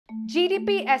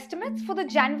GDP estimates for the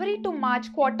January to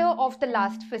March quarter of the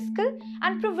last fiscal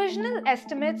and provisional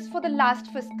estimates for the last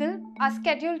fiscal are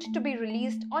scheduled to be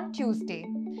released on Tuesday.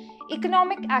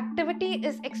 Economic activity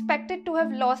is expected to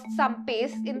have lost some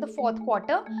pace in the fourth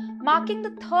quarter, marking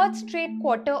the third straight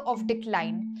quarter of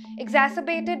decline,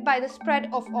 exacerbated by the spread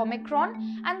of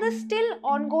Omicron and the still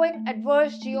ongoing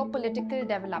adverse geopolitical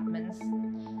developments.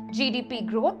 GDP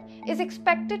growth is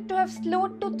expected to have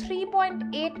slowed to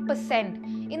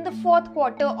 3.8% in the fourth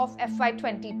quarter of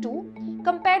FY22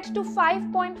 compared to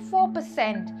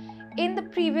 5.4% in the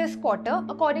previous quarter,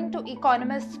 according to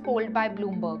economists polled by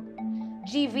Bloomberg.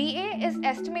 GVA is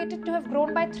estimated to have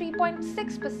grown by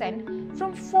 3.6%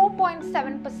 from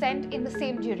 4.7% in the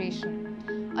same duration.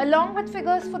 Along with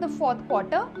figures for the fourth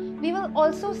quarter, we will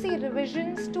also see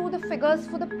revisions to the figures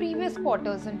for the previous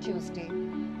quarters on Tuesday.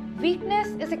 Weakness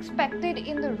is expected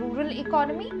in the rural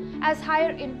economy as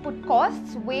higher input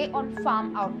costs weigh on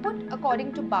farm output,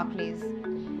 according to Barclays.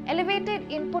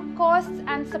 Elevated input costs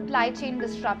and supply chain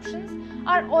disruptions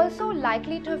are also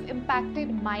likely to have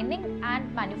impacted mining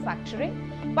and manufacturing,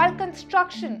 while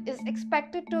construction is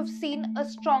expected to have seen a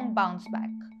strong bounce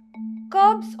back.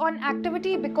 Curbs on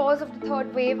activity because of the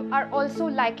third wave are also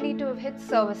likely to have hit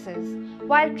services.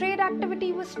 While trade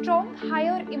activity was strong,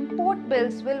 higher import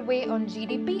bills will weigh on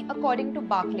GDP, according to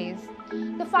Barclays.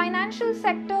 The financial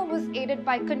sector was aided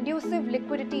by conducive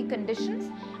liquidity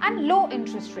conditions and low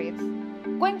interest rates.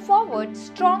 Going forward,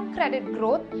 strong credit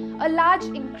growth, a large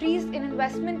increase in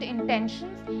investment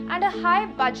intentions, and a high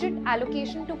budget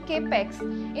allocation to capex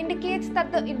indicates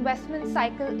that the investment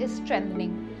cycle is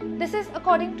strengthening. This is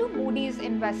according to Moody's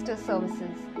Investor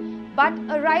Services. But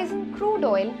a rise in crude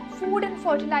oil, food and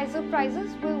fertilizer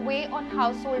prices will weigh on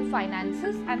household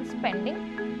finances and spending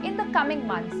in the coming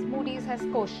months, Moody's has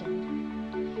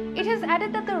cautioned. It has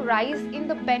added that the rise in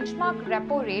the benchmark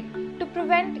repo rate to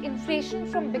prevent inflation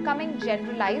from becoming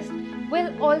generalized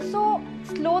will also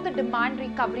slow the demand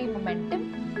recovery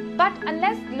momentum. But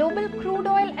unless global crude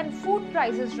oil and food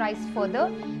prices rise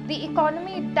further, the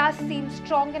economy does seem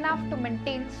strong enough to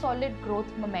maintain solid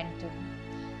growth momentum.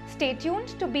 Stay tuned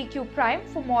to BQ Prime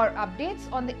for more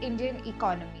updates on the Indian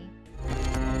economy.